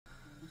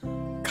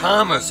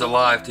Commerce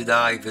Alive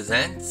today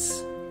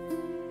presents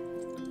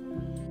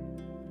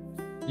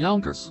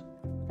Younkers.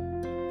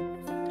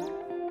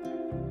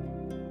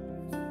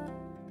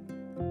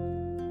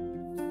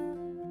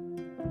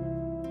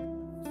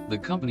 The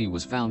company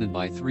was founded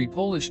by three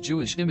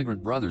Polish-Jewish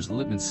immigrant brothers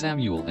Lippman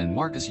Samuel and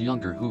Marcus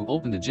Younker, who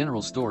opened a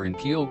general store in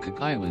Keokuk,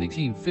 Iowa in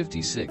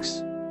 1856.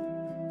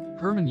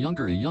 Herman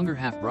Younker, a younger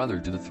half-brother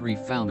to the three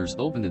founders,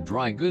 opened a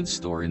dry goods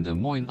store in Des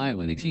Moines,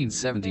 Iowa in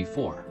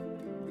 1874.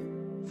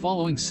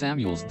 Following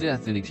Samuel's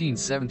death in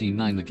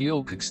 1879, the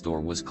Keokuk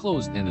store was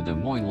closed and the Des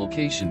Moines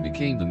location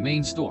became the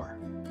main store.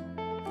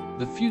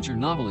 The future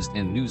novelist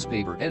and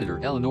newspaper editor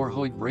Eleanor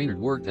Hoyt Brainerd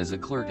worked as a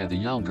clerk at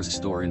the Younkers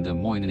store in Des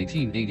Moines in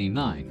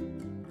 1889.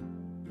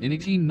 In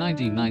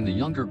 1899, the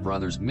Younker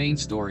brothers' main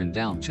store in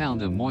downtown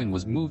Des Moines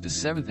was moved to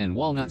 7th and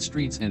Walnut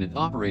Streets, and it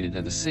operated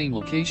at the same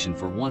location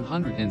for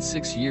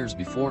 106 years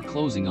before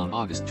closing on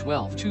August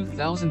 12,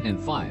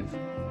 2005.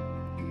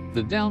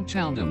 The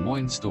downtown Des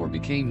Moines store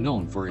became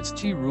known for its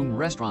tea room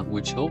restaurant,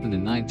 which opened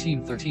in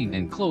 1913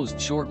 and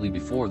closed shortly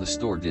before the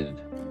store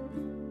did.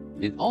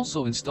 It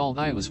also installed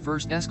Iowa's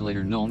first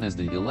escalator, known as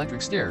the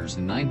electric stairs,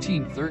 in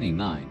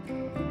 1939.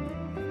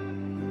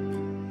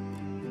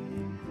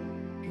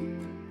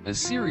 A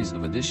series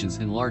of additions,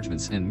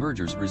 enlargements, and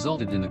mergers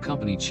resulted in the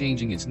company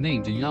changing its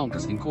name to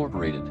Younkers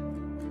Incorporated.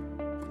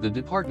 The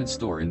department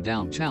store in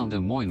downtown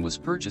Des Moines was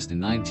purchased in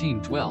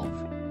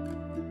 1912.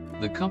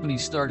 The company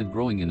started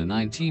growing in the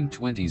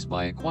 1920s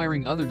by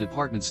acquiring other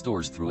department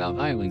stores throughout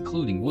Iowa,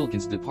 including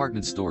Wilkins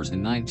Department Stores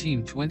in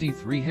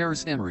 1923,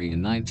 Harris Emery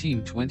in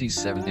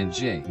 1927, and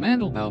J.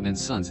 Mandelbaum &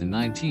 Sons in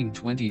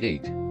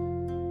 1928.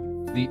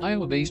 The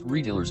Iowa-based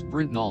retailers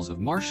Brintnalls of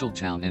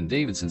Marshalltown and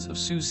Davidsons of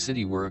Sioux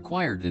City were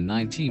acquired in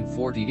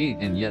 1948,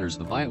 and Yetters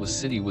of Iowa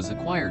City was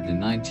acquired in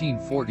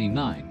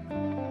 1949.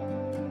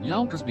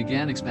 Younkers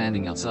began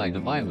expanding outside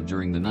of Iowa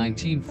during the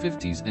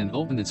 1950s and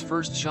opened its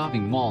first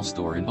shopping mall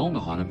store in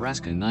Omaha,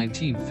 Nebraska in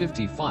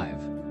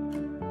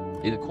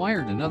 1955. It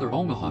acquired another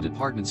Omaha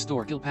department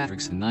store,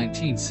 Kilpatrick's, in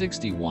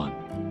 1961.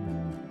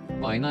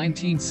 By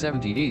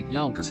 1978,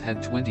 Younkers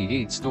had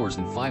 28 stores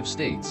in 5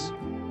 states.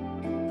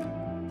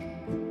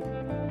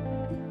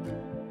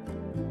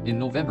 In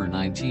November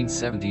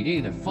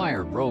 1978, a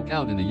fire broke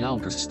out in the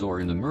Younkers store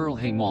in the Merle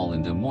Hay Mall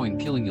in Des Moines,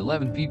 killing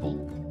 11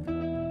 people.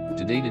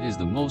 To date, it is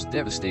the most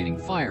devastating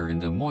fire in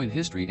Des Moines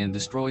history and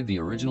destroyed the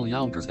original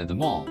Younkers at the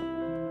mall.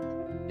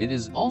 It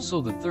is also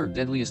the third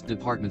deadliest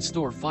department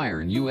store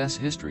fire in U.S.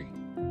 history.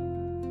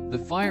 The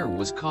fire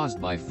was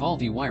caused by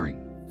faulty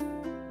wiring.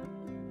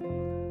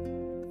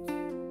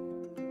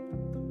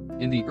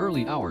 In the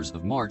early hours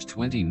of March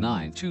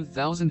 29,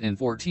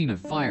 2014, a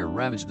fire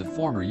ravaged the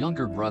former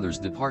Younker Brothers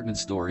department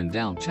store in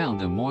downtown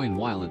Des Moines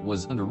while it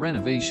was under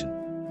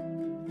renovation.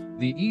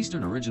 The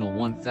eastern original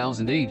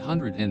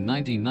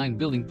 1,899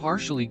 building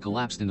partially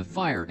collapsed in the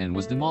fire and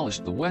was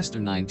demolished. The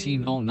western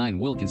 1909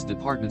 Wilkins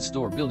department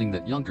store building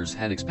that Younkers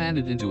had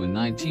expanded into in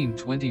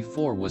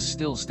 1924 was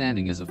still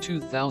standing as of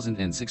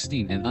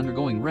 2016 and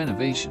undergoing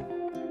renovation.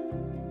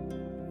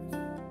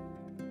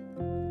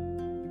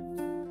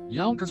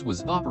 Younkers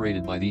was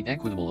operated by the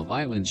Equitable of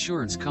Iowa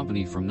Insurance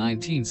Company from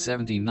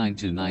 1979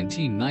 to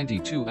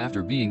 1992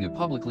 after being a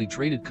publicly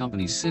traded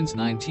company since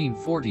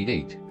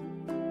 1948.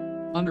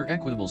 Under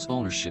Equitable's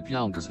ownership,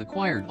 Younkers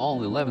acquired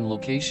all 11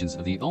 locations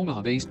of the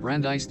Omaha-based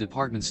Brandeis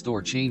department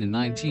store chain in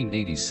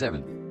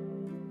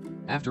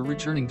 1987. After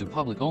returning to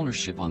public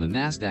ownership on the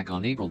NASDAQ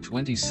on April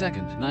 22,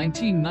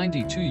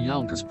 1992,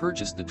 Younkers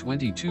purchased the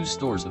 22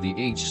 stores of the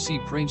H.C.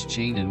 Prange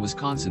chain in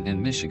Wisconsin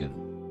and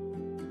Michigan.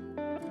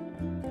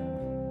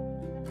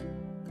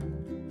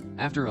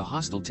 After a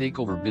hostile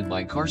takeover bid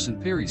by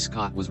Carson Perry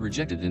Scott was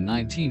rejected in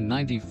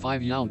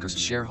 1995, Younkers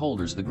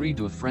shareholders agreed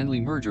to a friendly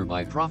merger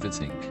by Profits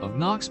Inc. of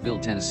Knoxville,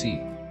 Tennessee.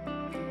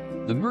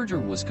 The merger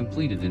was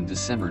completed in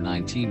December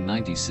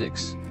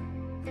 1996.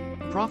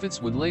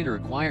 Profits would later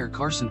acquire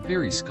Carson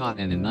Perry Scott,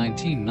 and in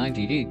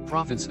 1998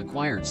 Profits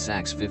acquired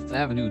Saks Fifth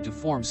Avenue to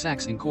form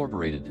Saks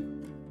Incorporated.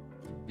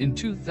 In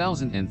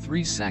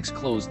 2003, Saks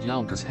closed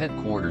Younkers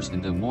headquarters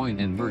in Des Moines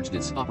and merged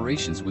its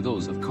operations with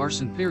those of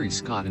Carson Perry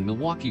Scott in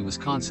Milwaukee,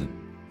 Wisconsin.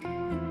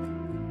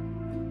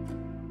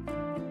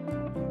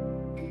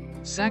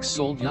 Saks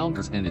sold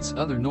Younkers and its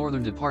other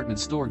northern department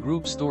store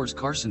group stores,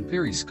 Carson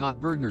Perry Scott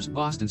Bergner's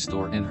Boston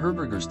store and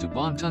Herberger's, to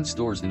Bon-Ton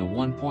stores in a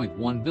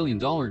 $1.1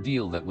 billion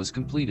deal that was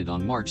completed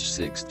on March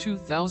 6,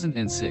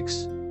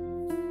 2006.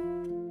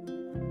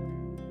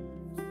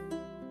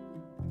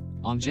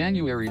 On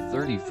January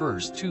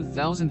 31,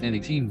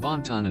 2018,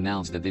 Bon-Ton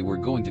announced that they were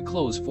going to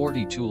close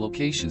 42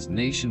 locations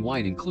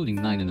nationwide, including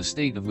 9 in the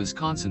state of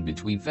Wisconsin,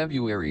 between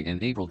February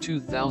and April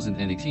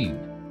 2018.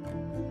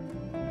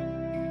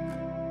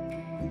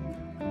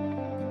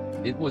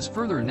 It was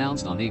further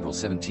announced on April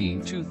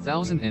 17,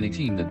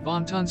 2018 that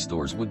Bon-Ton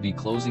stores would be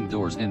closing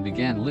doors and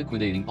began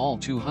liquidating all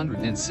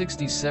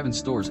 267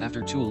 stores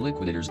after two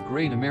liquidators,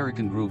 Great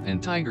American Group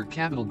and Tiger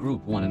Capital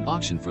Group, won an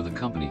auction for the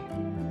company.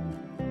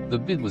 The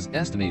bid was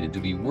estimated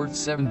to be worth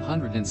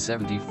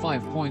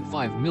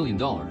 $775.5 million.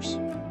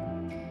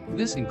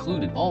 This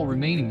included all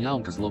remaining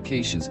Younkers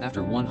locations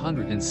after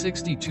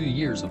 162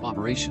 years of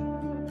operation.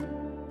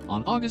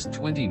 On August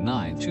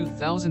 29,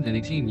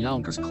 2018,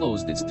 Younkers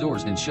closed its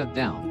doors and shut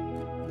down.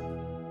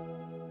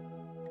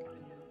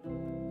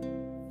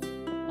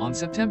 On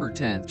September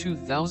 10,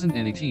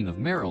 2018, of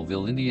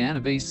Merrillville,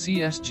 Indiana-based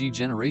CSG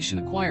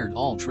Generation acquired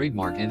all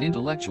trademark and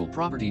intellectual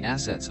property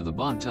assets of the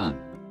Bon Ton.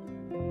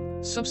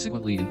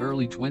 Subsequently, in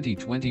early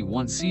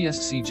 2021,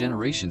 CSC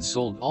Generation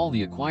sold all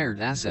the acquired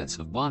assets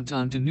of Bon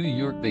Ton to New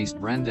York-based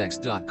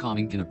Brandex.com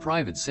Inc. in a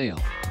private sale.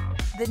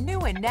 The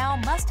new and now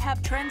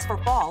must-have trends for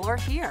fall are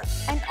here,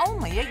 and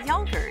only at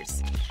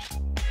Younkers.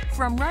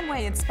 From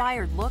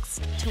runway-inspired looks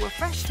to a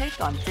fresh take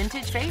on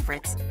vintage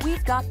favorites,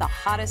 we've got the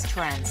hottest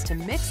trends to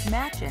mix,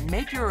 match, and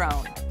make your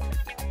own.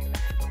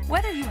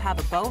 Whether you have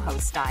a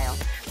boho style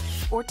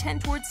or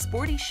tend towards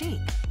sporty chic,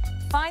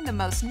 find the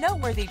most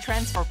noteworthy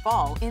trends for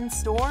fall in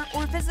store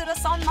or visit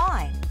us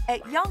online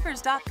at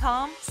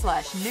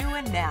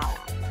younkers.com/new-and-now.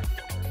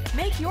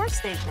 Make your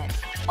statement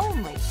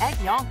only at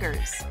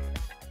Younkers.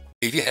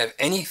 If you have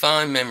any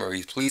fond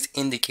memories, please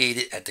indicate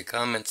it at the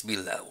comments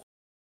below.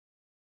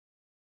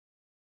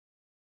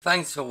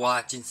 Thanks for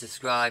watching,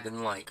 subscribe,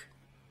 and like.